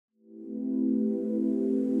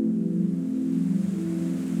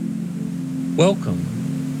Welcome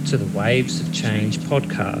to the Waves of Change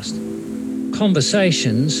podcast.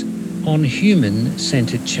 Conversations on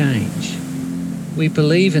human-centered change. We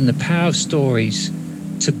believe in the power of stories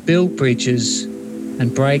to build bridges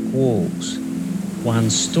and break walls,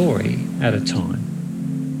 one story at a time.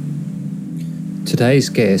 Today's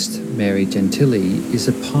guest, Mary Gentile, is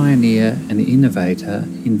a pioneer and innovator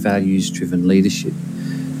in values-driven leadership.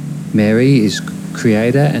 Mary is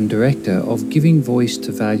creator and director of Giving Voice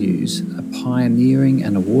to Values, a pioneering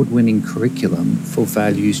and award-winning curriculum for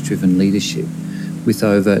values-driven leadership, with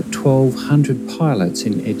over 1,200 pilots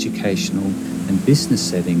in educational and business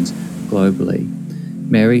settings globally.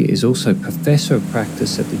 Mary is also Professor of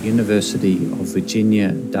Practice at the University of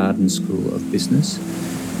Virginia Darden School of Business.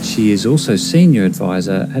 She is also Senior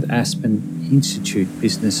Advisor at Aspen Institute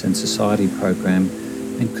Business and Society Program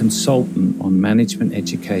and consultant on management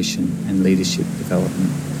education and leadership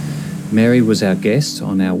development. Mary was our guest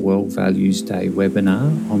on our World Values Day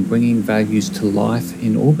webinar on bringing values to life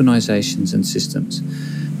in organisations and systems.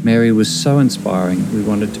 Mary was so inspiring, we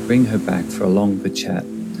wanted to bring her back for a longer chat.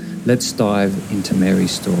 Let's dive into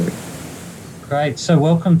Mary's story. Great. So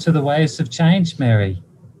welcome to the Waves of Change, Mary.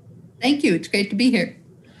 Thank you. It's great to be here.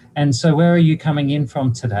 And so where are you coming in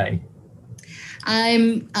from today?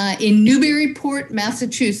 I'm in Newburyport,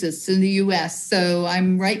 Massachusetts in the U.S. So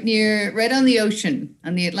I'm right on the ocean,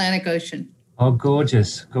 on the Atlantic Ocean. Oh,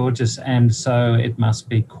 gorgeous, gorgeous. And so it must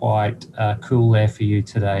be quite cool there for you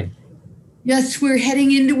today. Yes, we're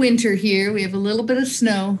heading into winter here. We have a little bit of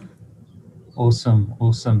snow. Awesome,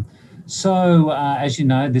 awesome. So as you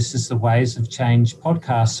know, this is the Waves of Change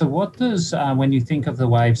podcast. So what does, when you think of the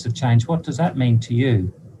Waves of Change, what does that mean to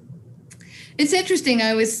you? It's interesting.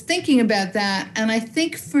 I was thinking about that. And I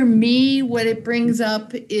think for me, what it brings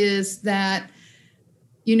up is that,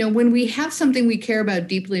 you know, when we have something we care about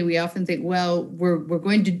deeply, we often think, well, we're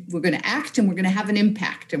going to act and we're going to have an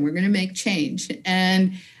impact and we're going to make change.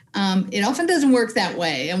 And it often doesn't work that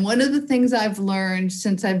way. And one of the things I've learned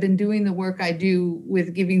since I've been doing the work I do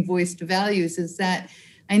with Giving Voice to Values is that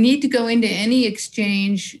I need to go into any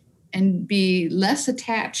exchange and be less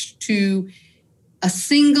attached to a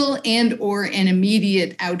single and or an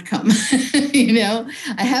immediate outcome. You know,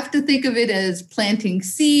 I have to think of it as planting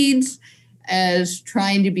seeds, as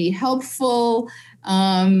trying to be helpful.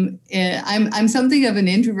 I'm something of an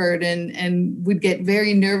introvert and would get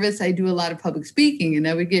very nervous. I do a lot of public speaking and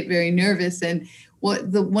I would get very nervous. And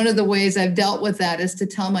one of the ways I've dealt with that is to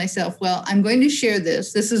tell myself, well, I'm going to share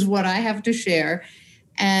this. This is what I have to share.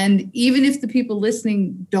 And even if the people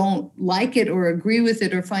listening don't like it or agree with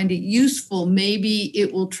it or find it useful, maybe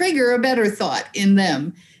it will trigger a better thought in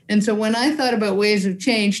them. And so when I thought about Waves of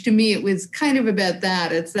Change, to me, it was kind of about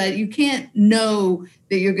that. It's that you can't know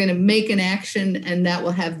that you're going to make an action and that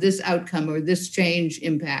will have this outcome or this change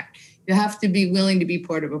impact. You have to be willing to be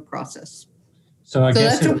part of a process. So I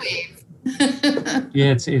guess that's a wave.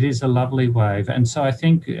 Yeah, it is a lovely wave. And so I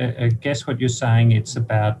think, I guess what you're saying, it's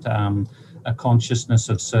about a consciousness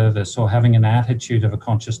of service or having an attitude of a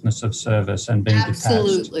consciousness of service and being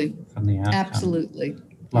detached from the outcome. Absolutely.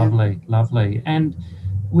 Lovely, yeah. Lovely. And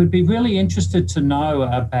we'd be really interested to know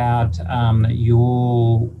about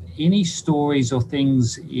any stories or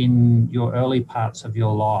things in your early parts of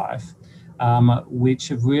your life which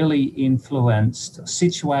have really influenced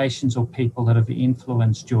situations or people that have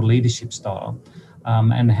influenced your leadership style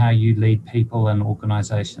and how you lead people and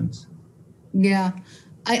organizations. Yeah.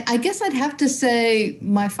 I guess I'd have to say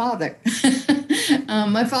my father.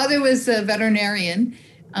 My father was a veterinarian,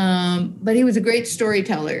 but he was a great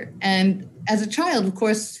storyteller. And as a child, of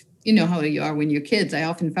course, you know how you are when you're kids. I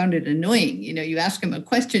often found it annoying. You know, you ask him a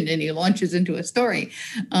question and he launches into a story.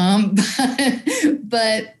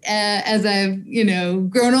 But as I've,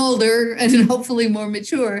 grown older and hopefully more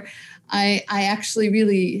mature, I actually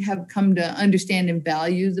really have come to understand and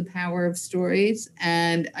value the power of stories.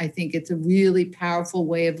 And I think it's a really powerful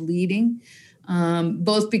way of leading,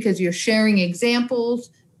 both because you're sharing examples,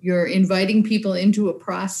 you're inviting people into a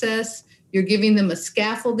process, you're giving them a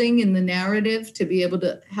scaffolding in the narrative to be able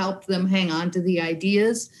to help them hang on to the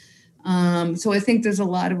ideas. So I think there's a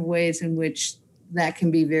lot of ways in which that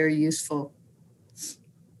can be very useful.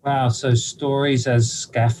 Wow, so stories as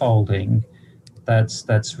scaffolding.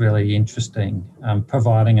 That's really interesting,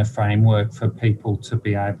 providing a framework for people to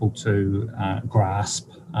be able to grasp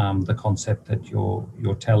the concept that you're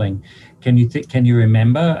telling. Can you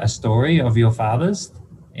remember a story of your father's?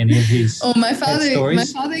 Any of his my father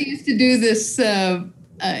stories? My father used to do this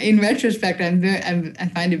in retrospect,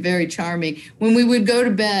 I find it very charming. When we would go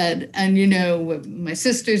to bed, and my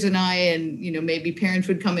sisters and I, and maybe parents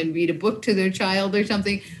would come and read a book to their child or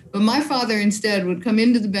something, but my father instead would come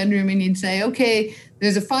into the bedroom and he'd say, "Okay,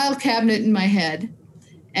 there's a file cabinet in my head,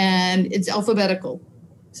 and it's alphabetical.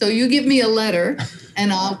 So you give me a letter,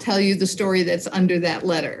 and I'll tell you the story that's under that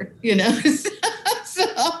letter." So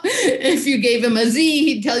if you gave him a Z,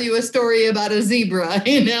 he'd tell you a story about a zebra,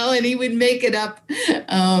 and he would make it up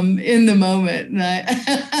in the moment.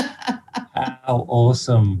 How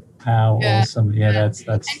awesome. How awesome. Yeah, that's.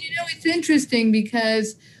 And it's interesting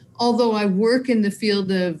because although I work in the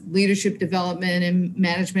field of leadership development and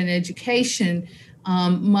management education,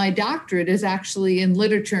 my doctorate is actually in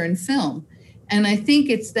literature and film. And I think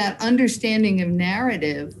it's that understanding of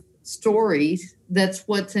narrative stories that's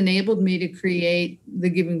what's enabled me to create the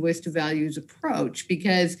Giving Voice to Values approach,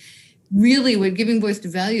 because really what Giving Voice to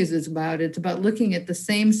Values is about, it's about looking at the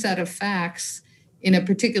same set of facts in a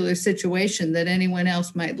particular situation that anyone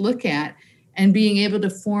else might look at and being able to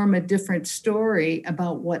form a different story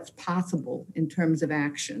about what's possible in terms of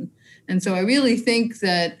action. And so I really think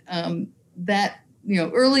that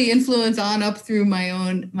early influence on up through my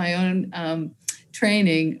own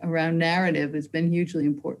training around narrative has been hugely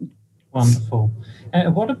important. Wonderful.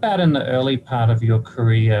 And what about in the early part of your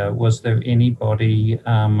career? Was there anybody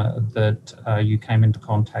that you came into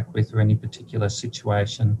contact with, or any particular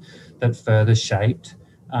situation that further shaped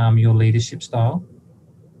your leadership style?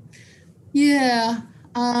 Yeah.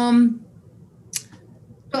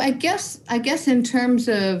 So I guess in terms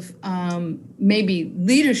of maybe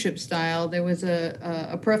leadership style, there was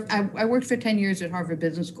I worked for 10 years at Harvard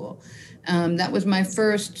Business School. That was my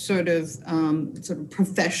first sort of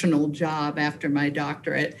professional job after my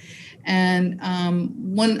doctorate. And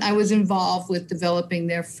I was involved with developing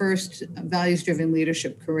their first values-driven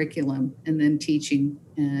leadership curriculum and then teaching.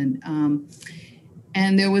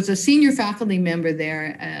 And there was a senior faculty member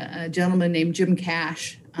there, a gentleman named Jim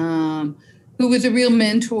Cash, who was a real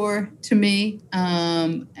mentor to me.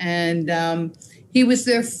 He was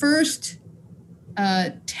their first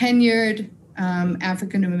tenured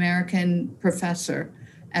African-American professor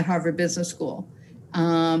at Harvard Business School.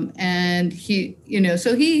 And he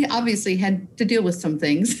obviously had to deal with some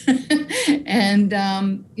things. And,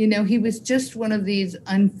 he was just one of these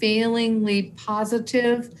unfailingly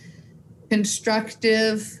positive,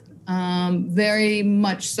 constructive, very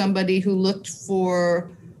much somebody who looked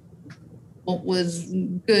for what was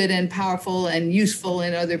good and powerful and useful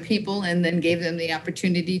in other people and then gave them the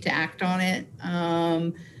opportunity to act on it.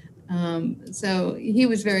 So he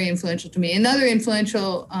was very influential to me. Another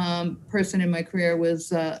influential person in my career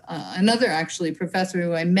was another actually professor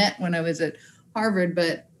who I met when I was at Harvard,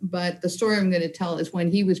 but the story I'm going to tell is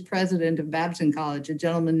when he was president of Babson College, a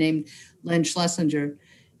gentleman named Len Schlesinger.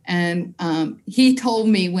 And he told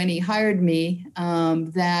me when he hired me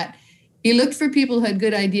that he looked for people who had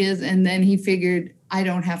good ideas, and then he figured, I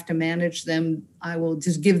don't have to manage them. I will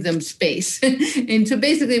just give them space. And so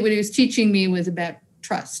basically what he was teaching me was about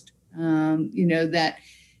trust. That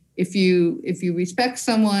if you respect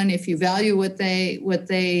someone, if you value what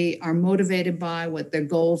they are motivated by, what their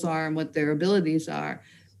goals are and what their abilities are,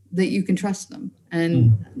 that you can trust them.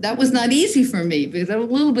 And that was not easy for me because I'm a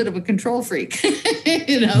little bit of a control freak,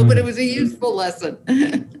 but it was a useful lesson.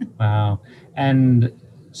 Wow. And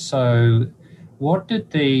so what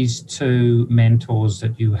did these two mentors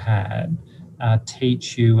that you had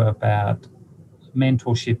teach you about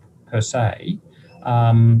mentorship per se?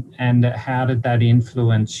 And how did that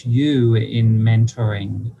influence you in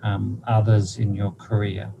mentoring others in your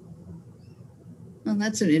career? Well,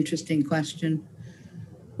 that's an interesting question.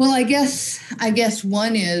 Well, I guess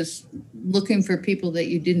one is looking for people that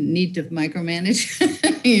you didn't need to micromanage,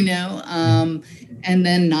 and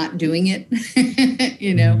then not doing it.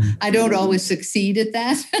 I don't always succeed at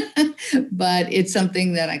that, but it's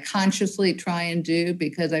something that I consciously try and do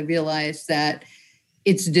because I realize that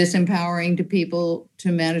it's disempowering to people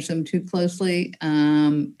to manage them too closely.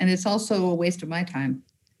 And it's also a waste of my time.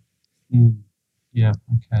 Yeah.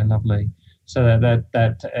 Okay. Lovely. So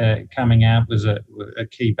that coming out was a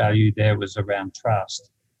key value there was around trust.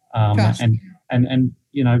 Trust. And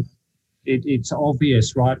it's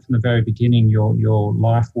obvious right from the very beginning your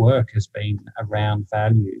life work has been around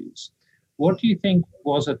values. What do you think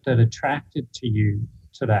was it that attracted to you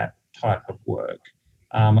to that type of work?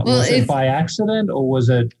 Was it by accident, or was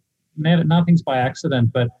it nothing's by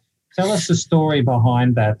accident? But tell us the story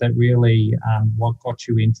behind that really what got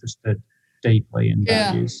you interested deeply in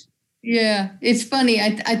values. Yeah, it's funny.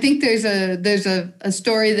 I think there's a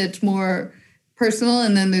story that's more personal,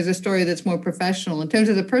 and then there's a story that's more professional. In terms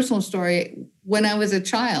of the personal story, when I was a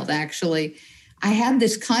child, actually. I had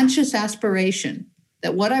this conscious aspiration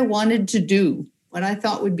that what I wanted to do, what I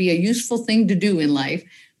thought would be a useful thing to do in life,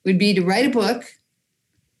 would be to write a book.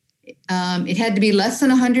 It had to be less than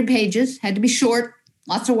 100 pages, had to be short,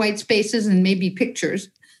 lots of white spaces and maybe pictures,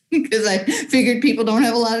 because I figured people don't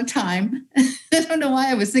have a lot of time. I don't know why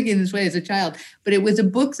I was thinking this way as a child, but it was a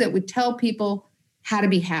book that would tell people how to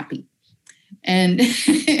be happy. And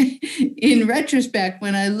in retrospect,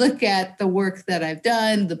 when I look at the work that I've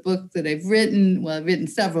done, the book that I've written, well, I've written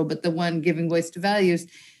several, but the one, Giving Voice to Values,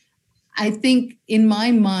 I think in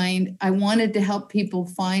my mind, I wanted to help people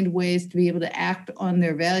find ways to be able to act on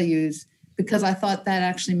their values, because I thought that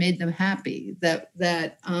actually made them happy. That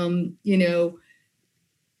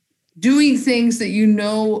doing things that you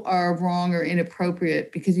know are wrong or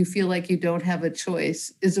inappropriate because you feel like you don't have a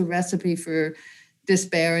choice is a recipe for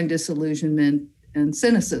despair and disillusionment and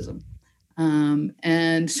cynicism.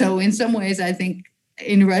 And so in some ways, I think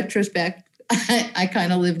in retrospect, I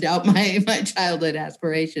kind of lived out my childhood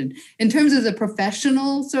aspiration. In terms of the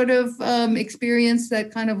professional sort of experience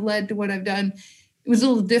that kind of led to what I've done, it was a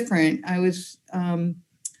little different. I was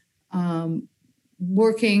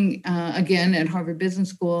working again at Harvard Business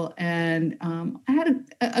School, and I had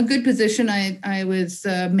a good position. I was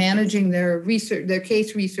managing their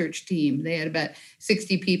case research team. They had about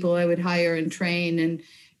 60 people I would hire and train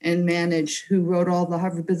and manage, who wrote all the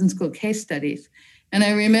Harvard Business School case studies. And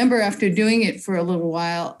I remember after doing it for a little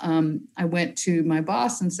while, I went to my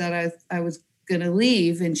boss and said I was going to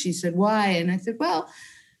leave. And she said, "Why?" And I said, "Well,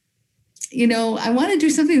 I want to do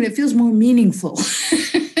something that feels more meaningful."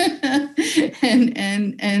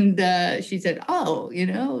 and she said, "Oh,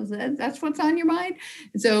 that's what's on your mind."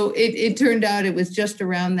 So it turned out it was just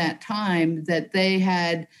around that time that they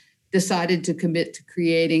had decided to commit to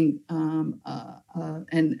creating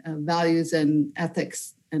values and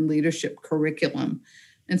ethics and leadership curriculum.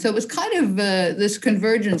 And so it was kind of this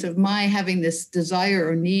convergence of my having this desire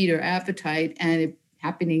or need or appetite and it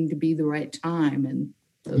happening to be the right time. And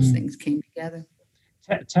those things came together.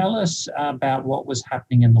 Tell us about what was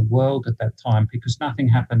happening in the world at that time, because nothing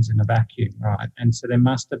happens in a vacuum, right? And so there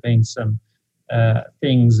must have been some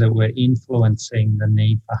things that were influencing the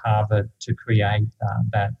need for Harvard to create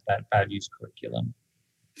that values curriculum.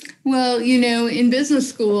 Well, in business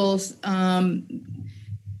schools,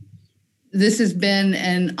 this has been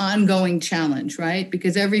an ongoing challenge, right?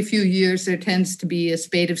 Because every few years there tends to be a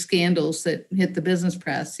spate of scandals that hit the business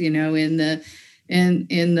press. In the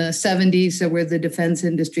 70s, there were the defense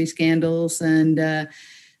industry scandals, and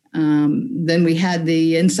then we had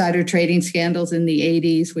the insider trading scandals in the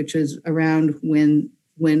 80s, which was around when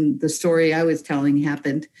the story I was telling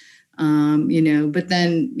happened. But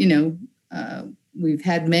then, we've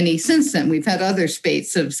had many since then. We've had other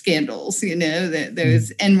spates of scandals,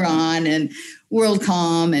 there's Enron and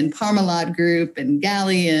WorldCom and Parmalat Group and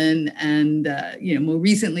Galleon. And, more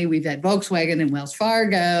recently we've had Volkswagen and Wells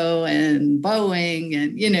Fargo and Boeing.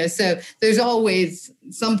 And, so there's always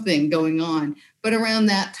something going on. But around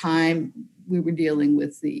that time, we were dealing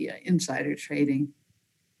with the insider trading.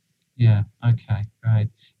 Yeah. Okay. Great.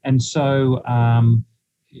 And so,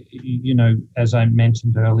 as I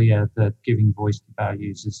mentioned earlier, that Giving Voice to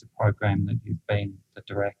Values is a program that you've been the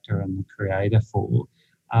director and the creator for.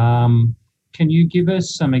 Can you give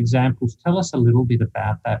us some examples? Tell us a little bit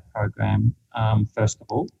about that program, first of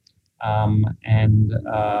all, and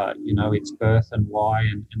its birth and why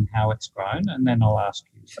and how it's grown, and then I'll ask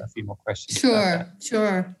you a few more questions.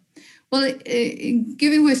 Sure. Well,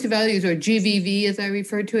 Giving Voice to Values, or GVV as I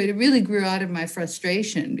refer to it really grew out of my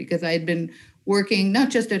frustration, because I had been working not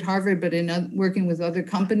just at Harvard, but working with other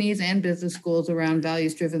companies and business schools around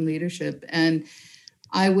values-driven leadership. And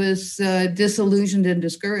I was disillusioned and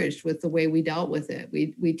discouraged with the way we dealt with it.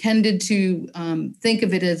 We tended to think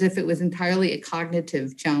of it as if it was entirely a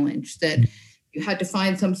cognitive challenge, that you had to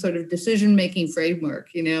find some sort of decision-making framework.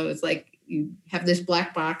 It's like you have this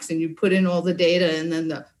black box and you put in all the data, and then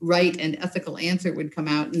the right and ethical answer would come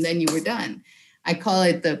out, and then you were done. I call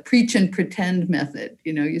it the preach and pretend method.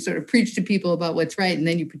 You sort of preach to people about what's right, and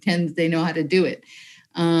then you pretend that they know how to do it.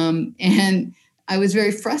 And I was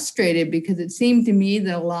very frustrated, because it seemed to me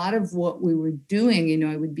that a lot of what we were doing,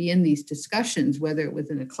 I would be in these discussions, whether it was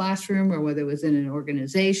in a classroom or whether it was in an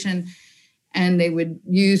organization, and they would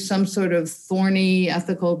use some sort of thorny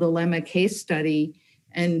ethical dilemma case study.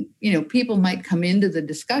 And, people might come into the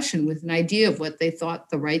discussion with an idea of what they thought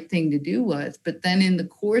the right thing to do was. But then in the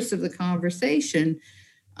course of the conversation,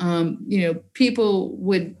 people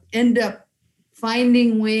would end up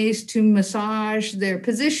finding ways to massage their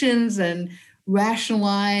positions and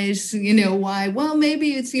rationalize, why, well,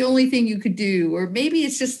 maybe it's the only thing you could do, or maybe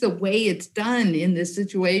it's just the way it's done in this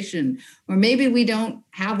situation, or maybe we don't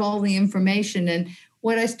have all the information. And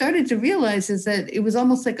what I started to realize is that it was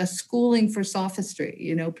almost like a schooling for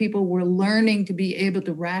sophistry. People were learning to be able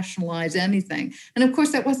to rationalize anything. And of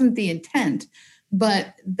course, that wasn't the intent,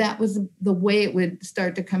 but that was the way it would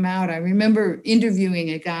start to come out. I remember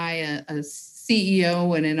interviewing a guy, a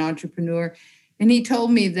CEO and an entrepreneur, and he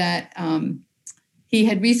told me that he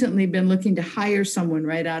had recently been looking to hire someone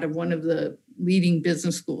right out of one of the leading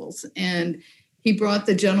business schools. And he brought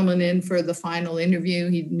the gentleman in for the final interview.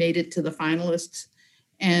 He'd made it to the finalists.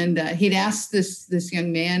 And he'd asked this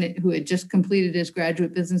young man who had just completed his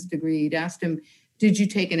graduate business degree, he'd asked him, did you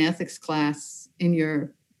take an ethics class in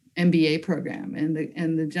your MBA program? And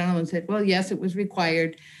the gentleman said, well, yes, it was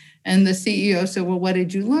required. And the CEO said, well, what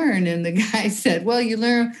did you learn? And the guy said, well,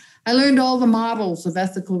 I learned all the models of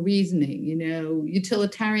ethical reasoning,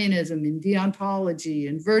 utilitarianism and deontology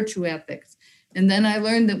and virtue ethics. And then I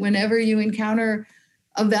learned that whenever you encounter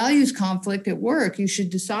a values conflict at work, you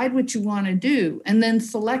should decide what you want to do and then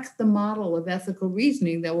select the model of ethical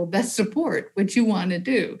reasoning that will best support what you want to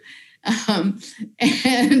do.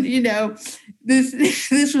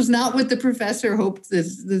 This was not what the professor hoped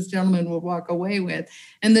this gentleman would walk away with.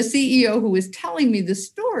 And the CEO who was telling me the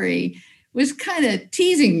story was kind of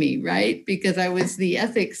teasing me, right? Because I was the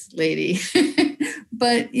ethics lady.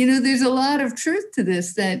 But, there's a lot of truth to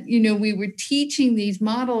this, that, we were teaching these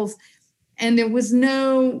models, and there was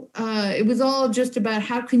it was all just about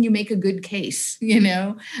how can you make a good case,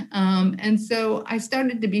 And so I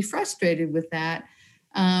started to be frustrated with that.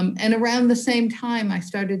 And around the same time, I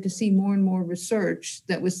started to see more and more research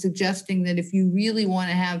that was suggesting that if you really want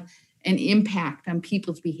to have an impact on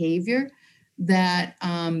people's behavior, that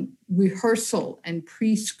rehearsal and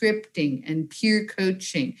pre-scripting and peer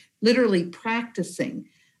coaching, literally practicing,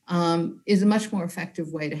 is a much more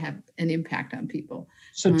effective way to have an impact on people.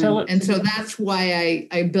 So that's why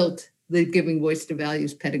I built the Giving Voice to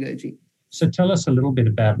Values pedagogy. So tell us a little bit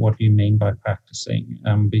about what you mean by practicing,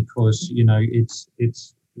 because,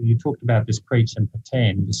 it's you talked about this preach and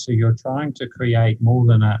pretend. So you're trying to create more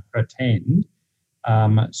than a pretend.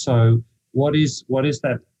 So what is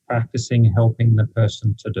that practicing helping the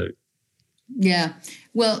person to do? Yeah.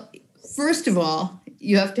 Well, first of all,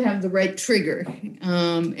 you have to have the right trigger.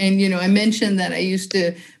 I mentioned that I used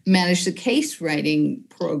to manage the case writing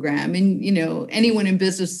program, and, anyone in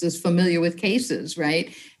business is familiar with cases,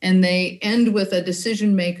 right? And they end with a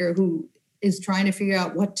decision maker who is trying to figure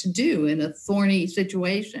out what to do in a thorny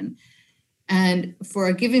situation. And for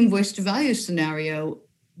a Giving Voice to Values scenario,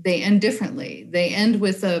 they end differently. They end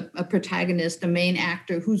with a protagonist, a main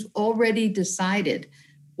actor who's already decided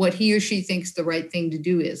what he or she thinks the right thing to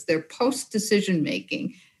do is. They're post-decision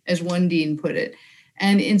making, as one dean put it.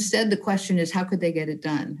 And instead, the question is, how could they get it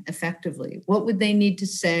done effectively? What would they need to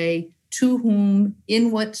say, to whom, in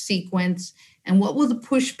what sequence, and what will the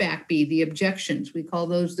pushback be, the objections? We call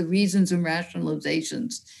those the reasons and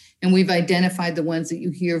rationalizations. And we've identified the ones that you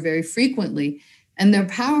hear very frequently, and they're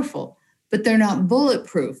powerful, but they're not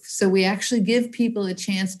bulletproof. So we actually give people a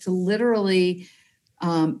chance to literally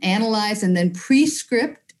analyze and then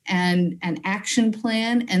pre-script and an action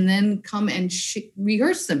plan, and then come and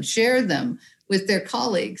rehearse them, share them with their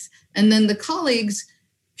colleagues. And then the colleagues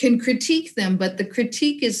can critique them, but the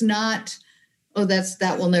critique is not, oh,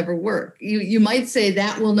 that will never work. You might say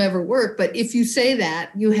that will never work, but if you say that,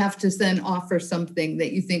 you have to then offer something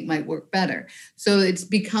that you think might work better. So it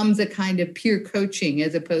becomes a kind of peer coaching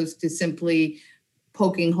as opposed to simply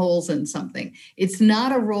poking holes in something. It's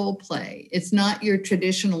not a role play. It's not your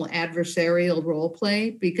traditional adversarial role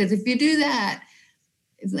play, because if you do that,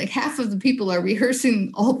 it's like half of the people are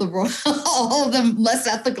rehearsing all the less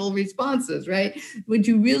ethical responses, right? What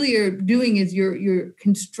you really are doing is you're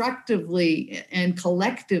constructively and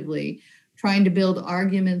collectively trying to build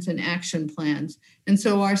arguments and action plans. And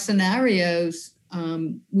so our scenarios,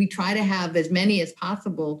 we try to have as many as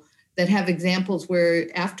possible that have examples where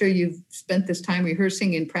after you've spent this time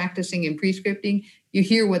rehearsing and practicing and pre-scripting, you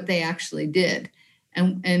hear what they actually did.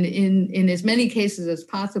 And in as many cases as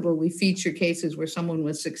possible, we feature cases where someone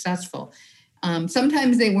was successful.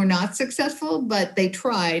 Sometimes they were not successful, but they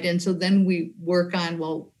tried. And so then we work on,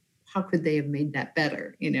 well, how could they have made that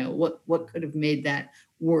better? What could have made that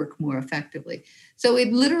work more effectively? So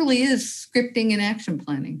it literally is scripting and action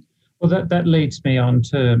planning. Well, that leads me on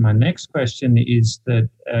to my next question is that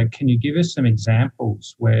can you give us some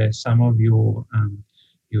examples where some of your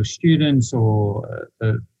students or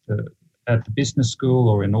at the business school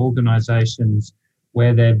or in organizations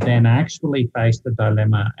where they've then actually faced a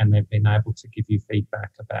dilemma and they've been able to give you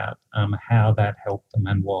feedback about how that helped them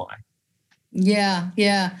and why? Yeah,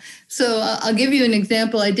 yeah. So I'll give you an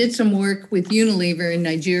example. I did some work with Unilever in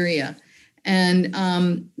Nigeria. And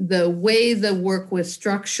the way the work was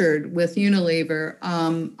structured with Unilever,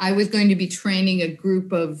 I was going to be training a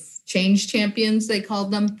group of change champions, they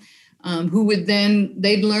called them, who would then,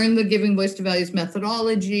 they'd learn the Giving Voice to Values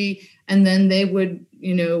methodology, and then they would,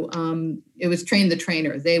 it was train the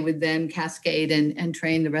trainer. They would then cascade and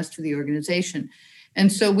train the rest of the organization.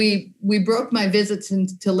 And so we broke my visits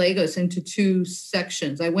to Lagos into two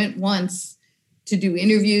sections. I went once to do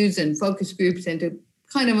interviews and focus groups and to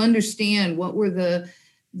kind of understand what were the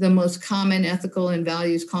most common ethical and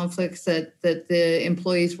values conflicts that the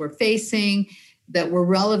employees were facing, that were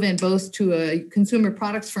relevant both to a consumer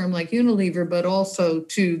products firm like Unilever, but also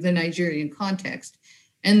to the Nigerian context.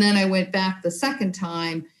 And then I went back the second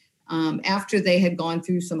time after they had gone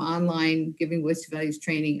through some online Giving Voice to Values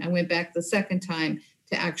training. I went back the second time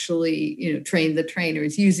to actually, train the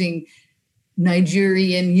trainers using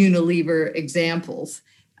Nigerian Unilever examples.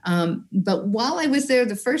 But while I was there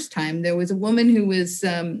the first time, there was a woman who was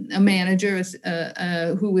a manager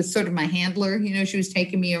who was sort of my handler. She was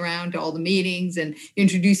taking me around to all the meetings and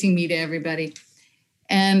introducing me to everybody.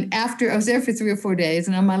 And after I was there for 3 or 4 days,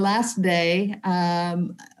 and on my last day,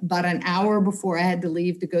 about an hour before I had to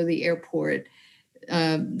leave to go to the airport,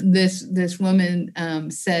 this woman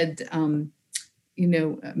said,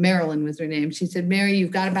 Marilyn was her name. She said, "Mary,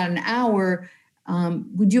 you've got about an hour.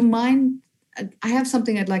 Would you mind? I have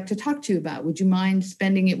something I'd like to talk to you about. Would you mind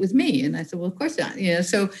spending it with me?" And I said, "Well, of course not."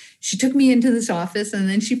 So she took me into this office, and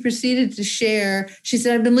then she proceeded to share. She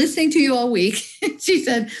said, "I've been listening to you all week." She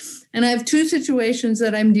said, "And I have 2 situations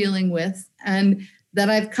that I'm dealing with, and that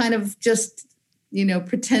I've kind of just,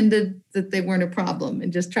 pretended that they weren't a problem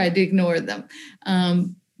and just tried to ignore them.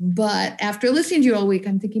 But after listening to you all week,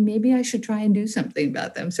 I'm thinking maybe I should try and do something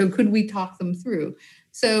about them. So could we talk them through?"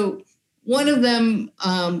 So one of them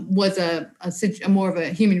was a more of a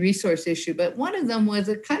human resource issue, but one of them was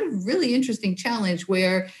a kind of really interesting challenge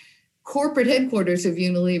where corporate headquarters of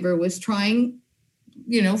Unilever was trying,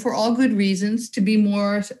 for all good reasons, to be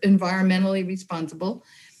more environmentally responsible.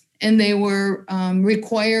 And they were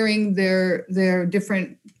requiring their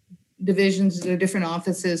different divisions, their different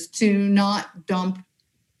offices to not dump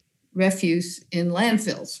refuse in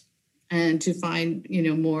landfills and to find,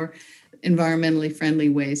 more environmentally friendly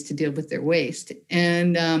ways to deal with their waste.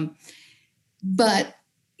 And but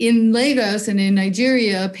in Lagos and in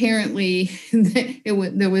Nigeria, apparently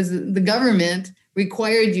the government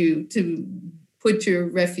required you to put your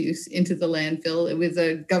refuse into the landfill. It was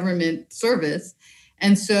a government service.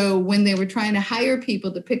 And so when they were trying to hire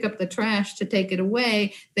people to pick up the trash to take it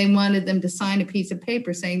away, they wanted them to sign a piece of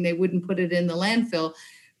paper saying they wouldn't put it in the landfill.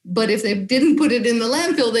 But if they didn't put it in the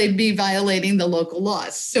landfill, they'd be violating the local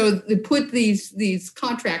laws. So they put these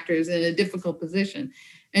contractors in a difficult position.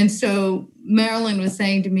 And so Marilyn was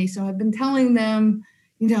saying to me, "So I've been telling them,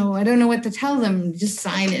 I don't know what to tell them. Just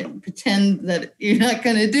sign it and pretend that you're not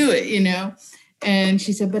going to do it, And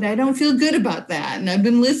she said, "But I don't feel good about that. And I've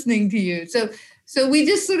been listening to you." So we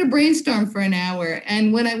just sort of brainstormed for an hour.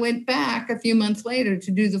 And when I went back a few months later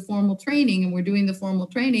to do the formal training, and we're doing the formal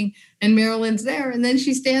training, and Marilyn's there, and then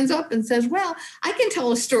she stands up and says, "Well, I can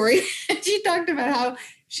tell a story." And she talked about how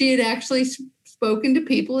she had actually spoken to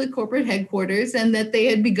people at corporate headquarters and that they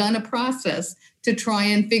had begun a process to try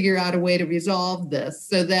and figure out a way to resolve this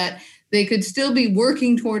so that they could still be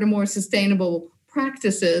working toward a more sustainable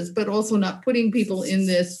practices, but also not putting people in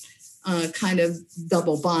this kind of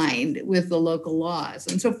double bind with the local laws.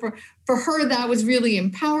 And so for her, that was really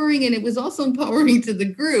empowering. And it was also empowering to the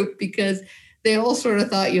group because they all sort of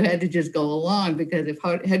thought you had to just go along, because if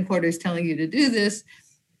headquarters telling you to do this,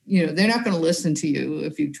 they're not going to listen to you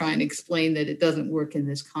if you try and explain that it doesn't work in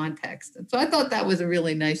this context. And so I thought that was a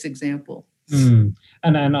really nice example. And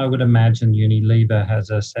I would imagine Unilever has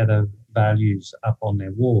a set of values up on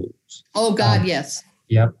their walls. Oh, God, yes.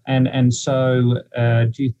 Yep. And so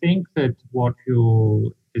do you think that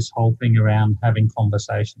this whole thing around having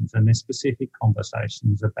conversations, and there's specific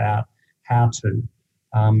conversations about how to,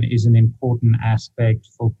 is an important aspect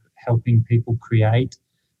for helping people create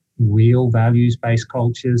real values-based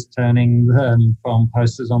cultures, turning them from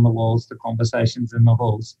posters on the walls to conversations in the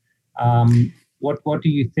halls? What do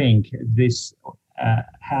you think?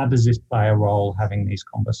 How does this play a role, having these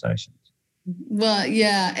conversations? Well,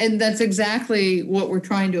 yeah, and that's exactly what we're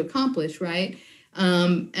trying to accomplish, right?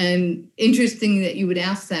 And interesting that you would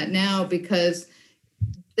ask that now, because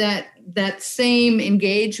that same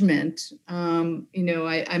engagement,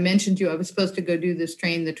 I mentioned to you, I was supposed to go do this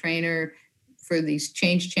train the trainer for these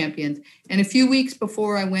change champions. And a few weeks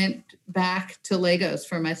before I went back to Lagos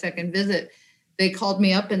for my second visit, they called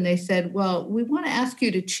me up and they said, well, we want to ask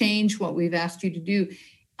you to change what we've asked you to do.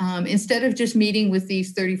 Instead of just meeting with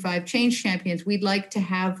these 35 change champions, we'd like to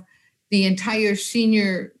have the entire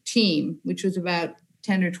senior team, which was about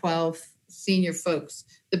 10 or 12 senior folks,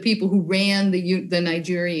 the people who ran the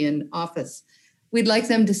Nigerian office, we'd like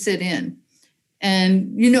them to sit in.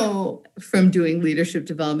 And, from doing leadership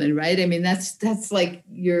development, right? I mean, that's like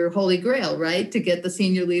your holy grail, right? To get the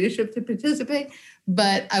senior leadership to participate.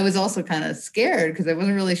 But I was also kind of scared because I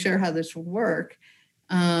wasn't really sure how this would work.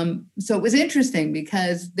 So it was interesting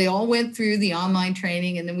because they all went through the online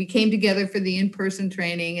training and then we came together for the in-person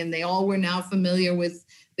training and they all were now familiar with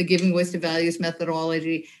the Giving Voice to Values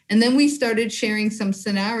methodology. And then we started sharing some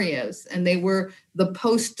scenarios and they were the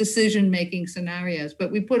post-decision-making scenarios.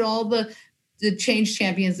 But we put all the change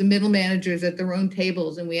champions, the middle managers at their own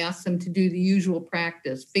tables, and we asked them to do the usual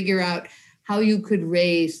practice, figure out how you could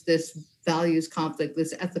raise this values conflict,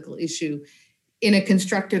 this ethical issue in a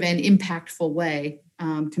constructive and impactful way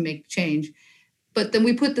to make change. But then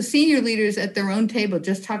we put the senior leaders at their own table,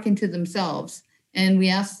 just talking to themselves. And we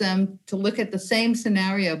asked them to look at the same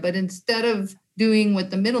scenario, but instead of doing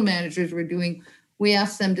what the middle managers were doing, we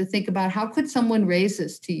asked them to think about how could someone raise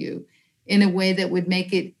this to you in a way that would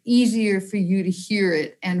make it easier for you to hear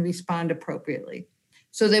it and respond appropriately.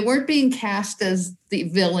 So they weren't being cast as the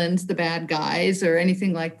villains, the bad guys, or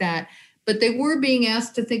anything like that, but they were being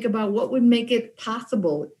asked to think about what would make it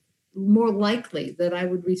possible, more likely that I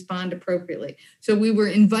would respond appropriately. So we were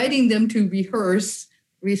inviting them to rehearse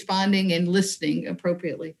responding and listening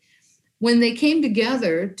appropriately. When they came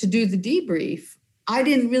together to do the debrief, I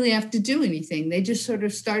didn't really have to do anything. They just sort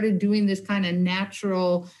of started doing this kind of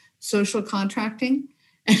natural social contracting.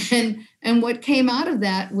 And what came out of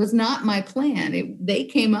that was not my plan. They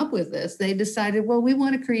came up with this. They decided, well, we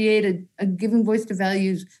want to create a Giving Voice to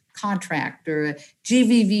Values contract or a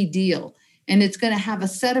GVV deal. And it's going to have a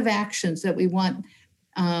set of actions that we want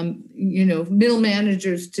middle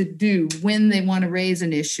managers to do when they want to raise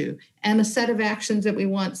an issue, and a set of actions that we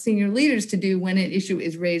want senior leaders to do when an issue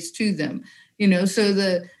is raised to them. So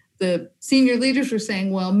the senior leaders were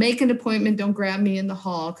saying, well, make an appointment, don't grab me in the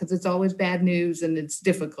hall because it's always bad news and it's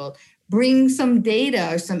difficult. Bring some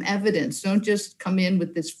data or some evidence. Don't just come in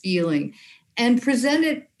with this feeling, and present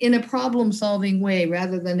it in a problem-solving way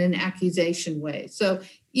rather than an accusation way. So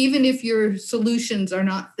even if your solutions are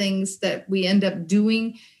not things that we end up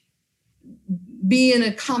doing, be in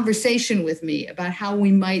a conversation with me about how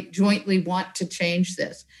we might jointly want to change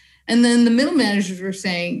this. And then the middle managers were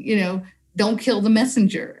saying, don't kill the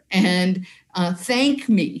messenger, and thank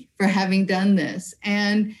me for having done this.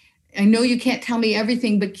 And I know you can't tell me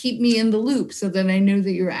everything, but keep me in the loop so that I know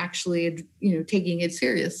that you're actually, taking it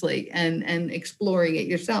seriously and exploring it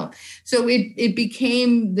yourself. So it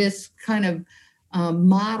became this kind of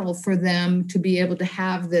model for them to be able to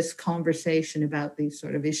have this conversation about these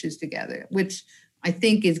sort of issues together, which I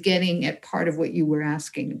think is getting at part of what you were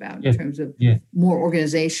asking about in terms of more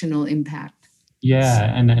organizational impact.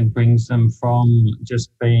 Yeah, and brings them from just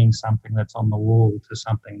being something that's on the wall to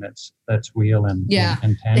something that's real and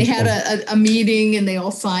tangible. They had a meeting and they all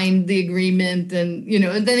signed the agreement, and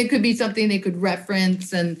and then it could be something they could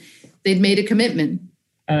reference, and they'd made a commitment.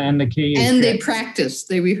 And the key is, and they practiced,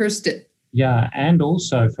 they rehearsed it. Yeah, and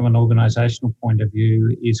also from an organizational point of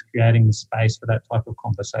view is creating the space for that type of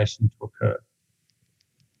conversation to occur.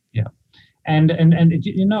 Yeah. And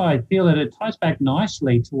I feel that it ties back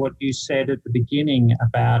nicely to what you said at the beginning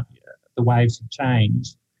about the waves of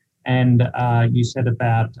change, and you said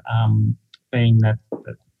about being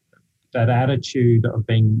that attitude of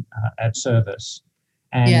being at service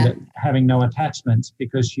and having no attachments,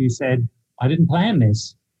 because you said, I didn't plan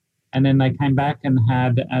this. And then they came back and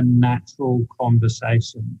had a natural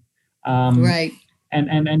conversation. Right.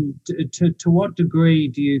 And to what degree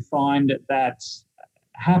do you find that that's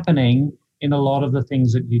happening in a lot of the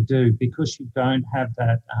things that you do, because you don't have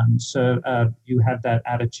that, you have that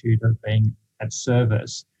attitude of being at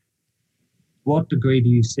service? What degree do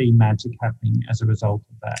you see magic happening as a result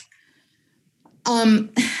of that?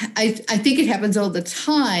 I think it happens all the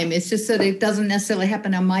time. It's just that it doesn't necessarily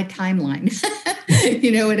happen on my timeline.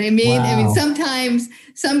 You know what I mean? Wow. I mean,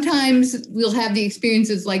 sometimes we'll have the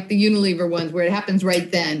experiences like the Unilever ones where it happens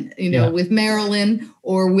right then, with Marilyn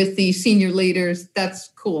or with the senior leaders. That's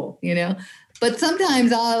cool, But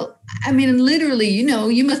sometimes literally,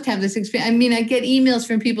 you must have this experience. I get emails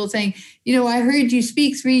from people saying, I heard you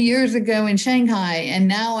speak 3 years ago in Shanghai, and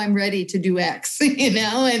now I'm ready to do X,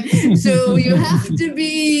 and so you have to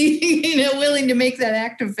be, willing to make that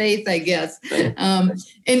act of faith, I guess.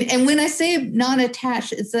 And when I say not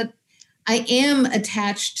attached, it's that I am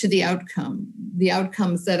attached to the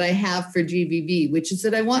outcomes that I have for GVV, which is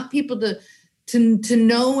that I want people to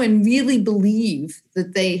know and really believe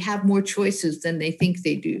that they have more choices than they think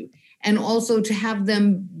they do. And also to have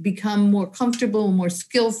them become more comfortable, more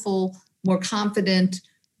skillful, more confident,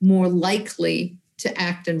 more likely to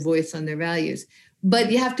act and voice on their values.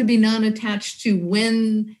 But you have to be non-attached to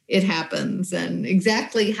when it happens and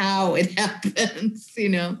exactly how it happens,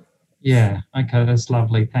 Yeah, okay, that's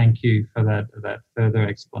lovely. Thank you for that further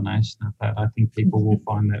explanation of that. I think people will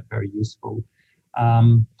find that very useful.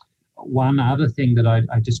 One other thing that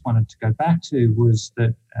I just wanted to go back to was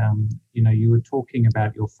that, you were talking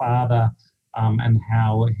about your father and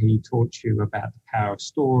how he taught you about the power of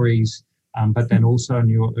stories, but then also in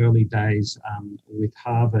your early days with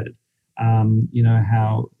Harvard,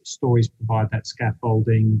 how stories provide that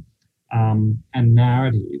scaffolding and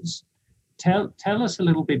narratives. Tell us a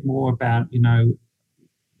little bit more about,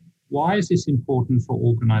 why is this important for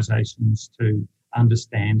organizations to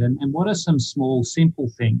understand, and what are some small, simple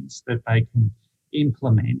things that they can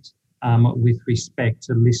implement with respect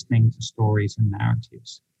to listening to stories and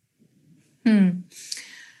narratives?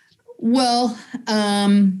 Well,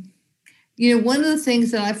 one of the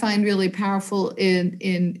things that I find really powerful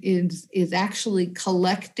is actually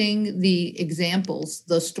collecting the examples,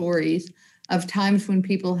 the stories of times when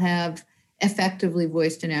people have effectively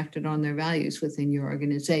voiced and acted on their values within your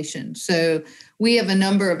organization. So we have a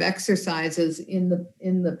number of exercises in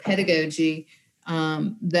the pedagogy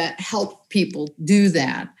that help people do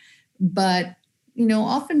that. But,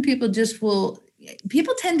 often people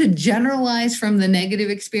tend to generalize from the negative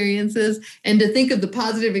experiences and to think of the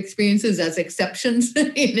positive experiences as exceptions,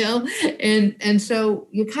 and so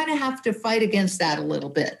you kind of have to fight against that a little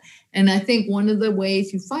bit. And I think one of the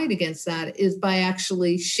ways you fight against that is by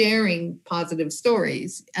actually sharing positive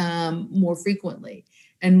stories more frequently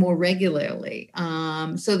and more regularly,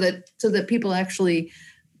 so that people actually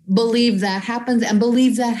believe that happens and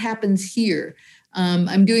believe that happens here.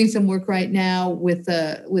 I'm doing some work right now with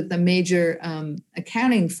a major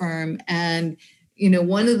accounting firm, and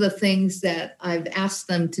one of the things that I've asked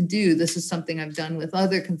them to do, this is something I've done with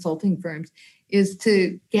other consulting firms, is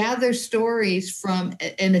to gather stories from,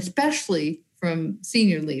 and especially from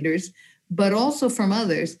senior leaders, but also from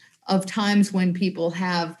others, of times when people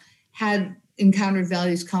have had encountered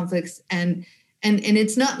values conflicts, and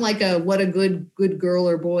it's not like what a good girl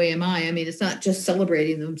or boy am I. It's not just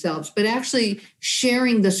celebrating themselves, but actually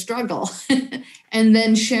sharing the struggle and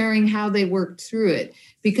then sharing how they worked through it,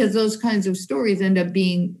 because those kinds of stories end up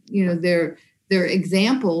being, they're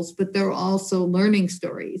examples, but they're also learning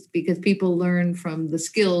stories, because people learn from the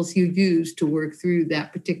skills you use to work through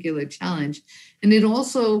that particular challenge. And it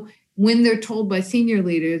also, when they're told by senior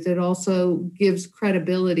leaders, it also gives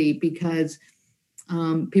credibility, because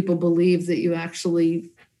people believe that you actually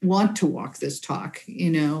want to walk this talk,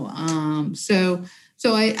 So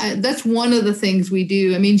that's one of the things we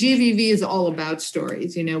do. GVV is all about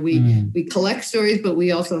stories. We collect stories, but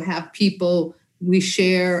we also have people. We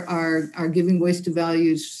share our giving voice to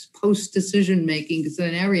values post-decision-making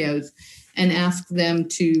scenarios and ask them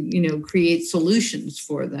to, create solutions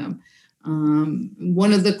for them.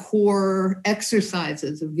 One of the core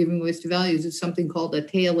exercises of giving voice to values is something called a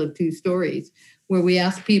tale of two stories, where we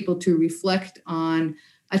ask people to reflect on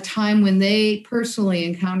a time when they personally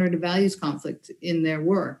encountered a values conflict in their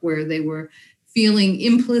work, where they were feeling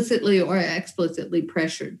implicitly or explicitly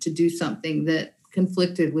pressured to do something that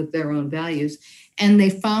conflicted with their own values, and they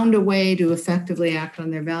found a way to effectively act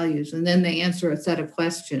on their values. And then they answer a set of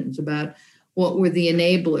questions about what were the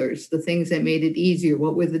enablers, the things that made it easier,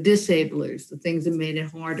 what were the disablers, the things that made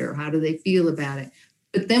it harder, how do they feel about it.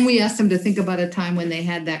 But then we asked them to think about a time when they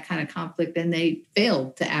had that kind of conflict and they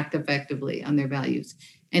failed to act effectively on their values,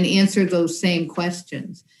 and answer those same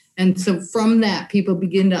questions. And so from that, people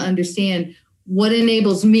begin to understand what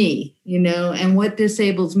enables me, and what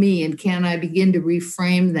disables me, and can I begin to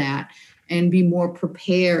reframe that and be more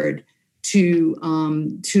prepared to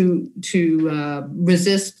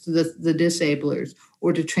resist the disablers,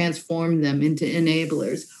 or to transform them into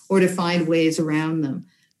enablers, or to find ways around them.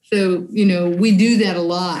 So, we do that a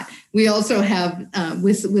lot. We also have,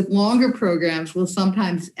 with longer programs, we'll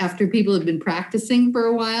sometimes, after people have been practicing for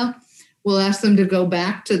a while, we'll ask them to go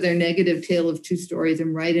back to their negative tale of two stories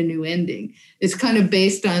and write a new ending. It's kind of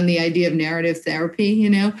based on the idea of narrative therapy,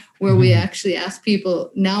 where we actually ask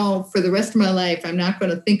people, now for the rest of my life, I'm not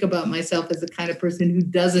going to think about myself as the kind of person who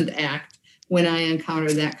doesn't act when I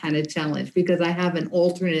encounter that kind of challenge, because I have an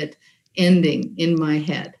alternate ending in my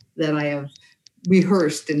head that I have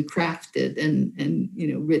rehearsed and crafted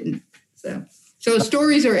and written. So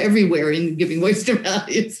stories are everywhere in giving voice to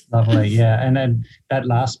values. Lovely, yeah. And then that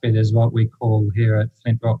last bit is what we call here at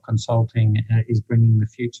Flint Rock Consulting is bringing the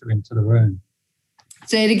future into the room.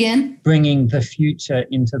 Say it again. Bringing the future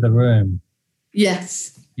into the room.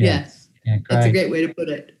 Yes, yeah. yes. Yeah, great. That's a great way to put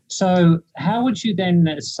it. So how would you then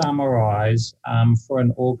summarize for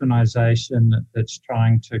an organization that's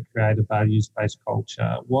trying to create a values-based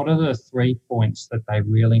culture, what are the 3 points that they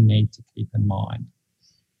really need to keep in mind?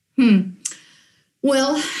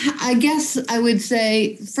 Well, I guess I would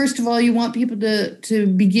say, first of all, you want people to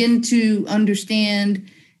begin to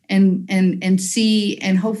understand and see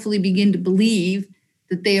and hopefully begin to believe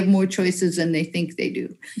that they have more choices than they think they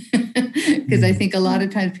do. Because I think a lot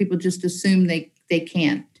of times people just assume they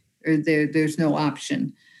can't, or there's no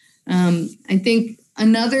option. I think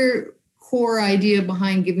another core idea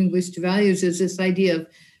behind giving voice to values is this idea of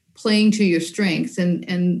playing to your strengths. And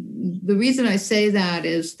the reason I say that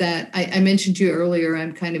is that I mentioned to you earlier,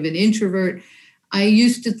 I'm kind of an introvert. I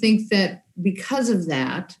used to think that because of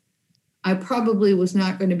that, I probably was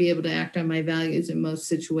not going to be able to act on my values in most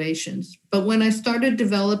situations. But when I started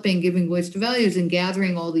developing giving voice to values and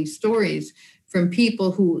gathering all these stories from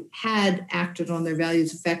people who had acted on their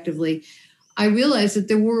values effectively, I realized that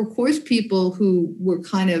there were, of course, people who were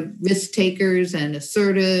kind of risk takers and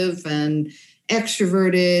assertive and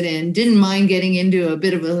extroverted and didn't mind getting into a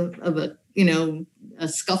bit of a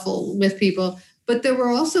scuffle with people. But there were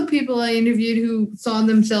also people I interviewed who saw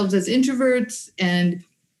themselves as introverts and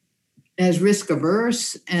as risk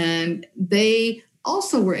averse, and they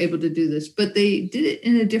also were able to do this, but they did it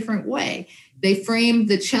in a different way. They framed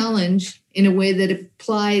the challenge in a way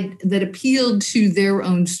that appealed to their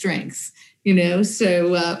own strengths.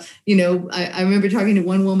 So I remember talking to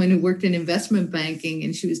one woman who worked in investment banking,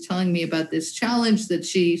 and she was telling me about this challenge that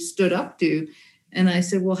she stood up to. And I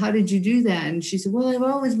said, well, how did you do that? And she said, well, I've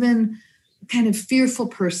always been a kind of fearful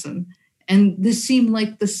person, and this seemed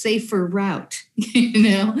like the safer route,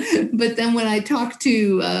 But then when I talked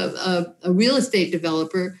to a real estate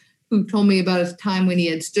developer who told me about a time when he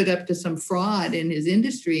had stood up to some fraud in his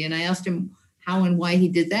industry, and I asked him how and why he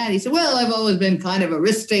did that. He said, well, I've always been kind of a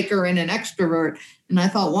risk taker and an extrovert. And I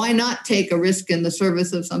thought, why not take a risk in the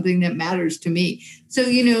service of something that matters to me? So,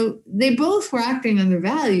 they both were acting on their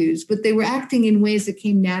values, but they were acting in ways that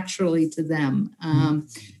came naturally to them.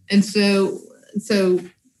 And so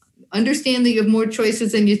understand that you have more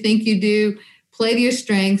choices than you think you do, play to your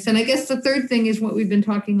strengths. And I guess the third thing is what we've been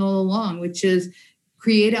talking all along, which is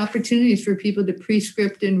create opportunities for people to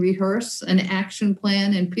pre-script and rehearse an action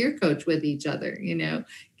plan and peer coach with each other,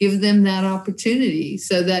 give them that opportunity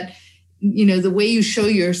so that, the way you show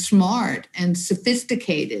you're smart and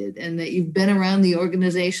sophisticated and that you've been around the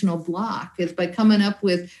organizational block is by coming up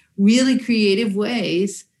with really creative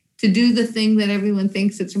ways to do the thing that everyone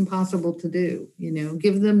thinks it's impossible to do,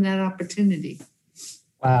 give them that opportunity.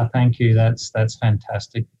 Wow, thank you. That's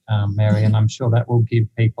fantastic, Mary, and I'm sure that will give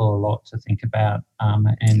people a lot to think about.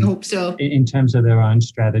 And I hope so. In terms of their own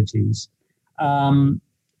strategies.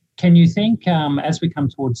 Can you think, as we come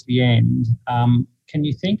towards the end, can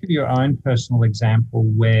you think of your own personal example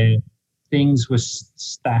where things were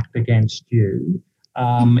stacked against you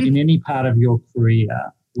in any part of your career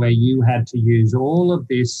where you had to use all of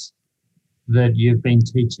this that you've been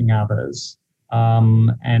teaching others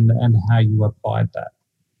and how you applied that?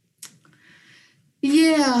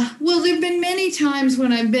 Yeah, well, there have been many times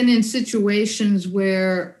when I've been in situations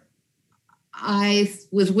where I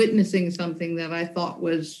was witnessing something that I thought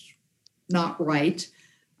was not right.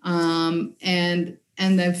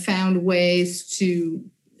 And I've found ways to,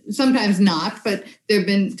 sometimes not, but there have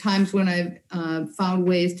been times when I've found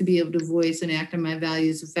ways to be able to voice and act on my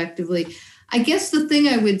values effectively. I guess the thing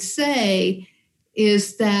I would say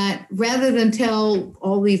is that rather than tell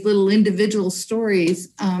all these little individual stories,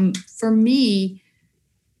 for me,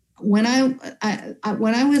 when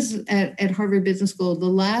I was at Harvard Business School, the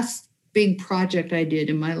last big project I did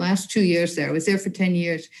in my last 2 years there, I was there for 10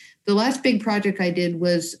 years. The last big project I did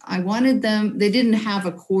was I wanted them, they didn't have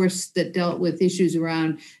a course that dealt with issues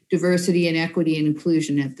around diversity and equity and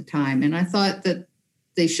inclusion at the time. And I thought that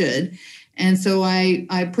they should. And so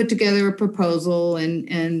I put together a proposal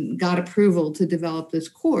and got approval to develop this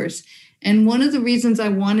course. And one of the reasons I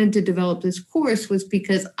wanted to develop this course was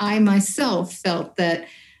because I myself felt that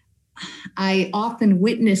I often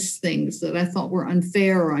witnessed things that I thought were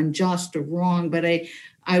unfair or unjust or wrong, but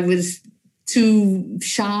I was too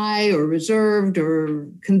shy or reserved or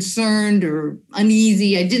concerned or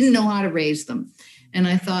uneasy. I didn't know how to raise them. And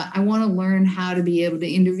I thought, I want to learn how to be able to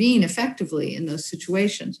intervene effectively in those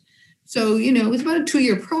situations. So, it was about a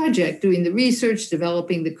 2-year project, doing the research,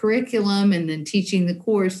 developing the curriculum, and then teaching the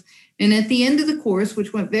course. And at the end of the course,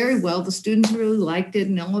 which went very well, the students really liked it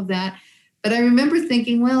and all of that. But I remember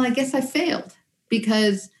thinking, well, I guess I failed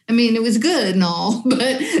because, it was good and all,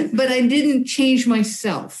 but I didn't change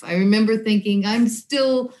myself. I remember thinking I'm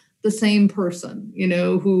still the same person,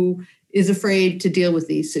 who is afraid to deal with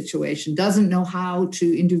these situations, doesn't know how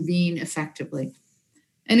to intervene effectively.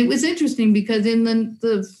 And it was interesting because in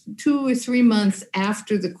the 2 or 3 months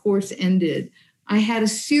after the course ended, I had a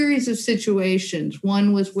series of situations.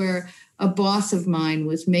 One was where a boss of mine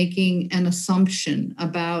was making an assumption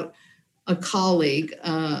about a colleague,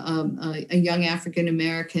 a young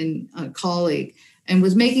African-American colleague, and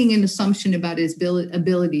was making an assumption about his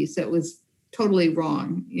abilities that was totally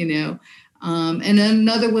wrong, And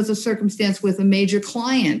another was a circumstance with a major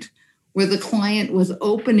client where the client was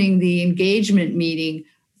opening the engagement meeting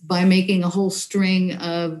by making a whole string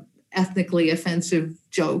of ethnically offensive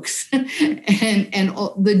jokes. and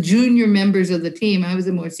all, the junior members of the team, I was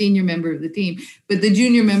a more senior member of the team, but the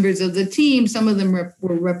junior members of the team, some of them were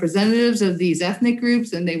representatives of these ethnic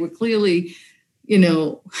groups, and they were clearly,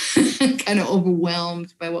 kind of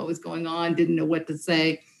overwhelmed by what was going on, didn't know what to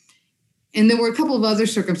say. And there were a couple of other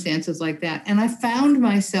circumstances like that. And I found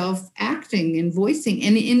myself acting and voicing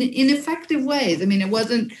and in effective ways.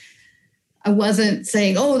 I wasn't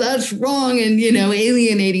saying, oh, that's wrong and,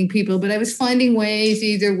 alienating people, but I was finding ways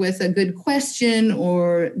either with a good question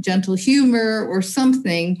or gentle humor or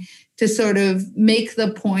something to sort of make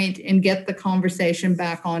the point and get the conversation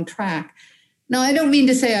back on track. Now, I don't mean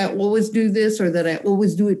to say I always do this or that I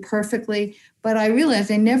always do it perfectly, but I realized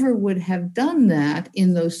I never would have done that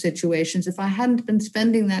in those situations if I hadn't been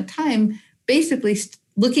spending that time basically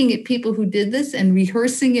looking at people who did this and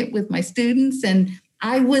rehearsing it with my students. And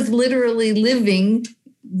I was literally living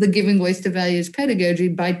the Giving Voice to Values pedagogy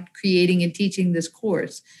by creating and teaching this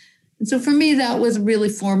course. And so for me, that was a really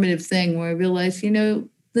formative thing where I realized,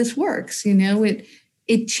 this works,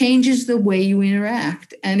 it changes the way you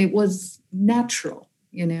interact. And it was natural,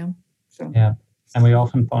 So. Yeah. And we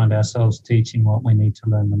often find ourselves teaching what we need to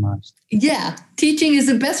learn the most. Yeah. Teaching is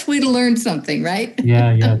the best way to learn something, right?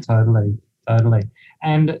 Yeah, totally.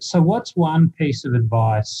 And so what's one piece of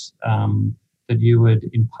advice that you would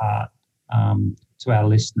impart to our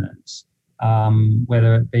listeners,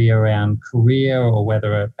 whether it be around career or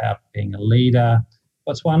whether about being a leader?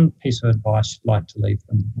 What's one piece of advice you'd like to leave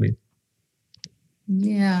them with?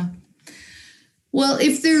 Yeah. Well,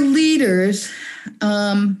 if they're leaders,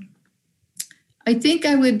 I think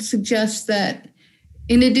I would suggest that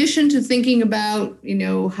in addition to thinking about,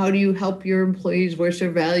 how do you help your employees voice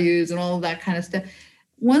their values and all of that kind of stuff,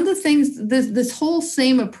 one of the things, this whole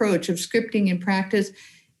same approach of scripting in practice,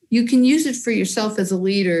 you can use it for yourself as a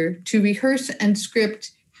leader to rehearse and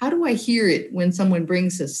script. How do I hear it when someone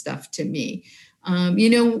brings this stuff to me?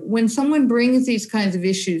 When someone brings these kinds of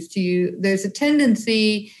issues to you, there's a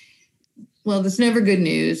tendency, well, there's never good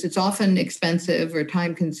news. It's often expensive or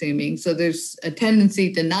time consuming. So there's a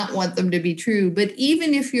tendency to not want them to be true. But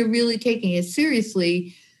even if you're really taking it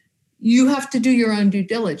seriously, you have to do your own due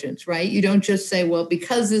diligence, right? You don't just say, well,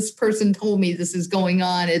 because this person told me this is going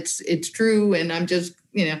on, it's true. And I'm just,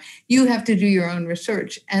 you have to do your own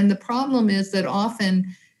research. And the problem is that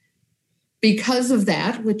often because of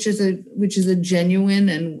that, which is a genuine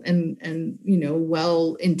and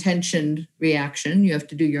well-intentioned reaction, you have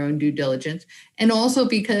to do your own due diligence. And also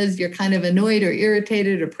because you're kind of annoyed or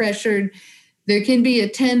irritated or pressured, there can be a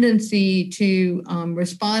tendency to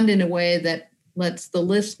respond in a way that lets the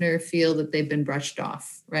listener feel that they've been brushed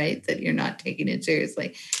off, right? That you're not taking it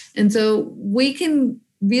seriously. And so we can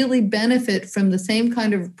really benefit from the same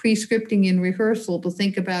kind of pre-scripting and rehearsal to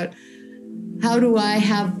think about, how do I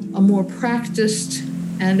have a more practiced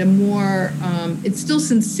and a more, it's still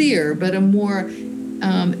sincere, but a more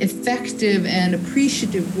effective and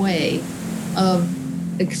appreciative way of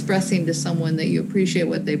expressing to someone that you appreciate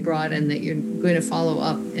what they brought and that you're going to follow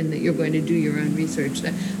up and that you're going to do your own research.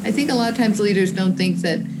 I think a lot of times leaders don't think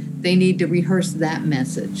that they need to rehearse that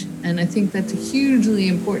message. And I think that's a hugely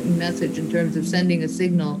important message in terms of sending a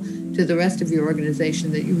signal to the rest of your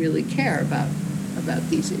organization that you really care about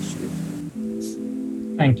these issues.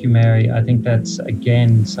 Thank you, Mary. I think that's,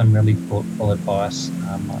 again, some really thoughtful advice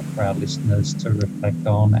for our listeners to reflect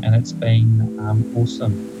on. And it's been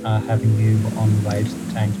awesome having you on the Waves to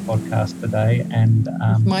Change podcast today. And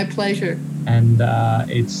It's my pleasure. And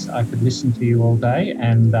I could listen to you all day.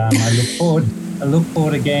 And I look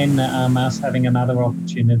forward again us having another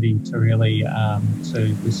opportunity to really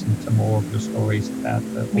to listen to more of your stories about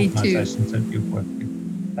the organisations that you've worked with.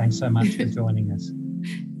 Thanks so much for joining us.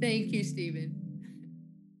 Thank you, Stephen.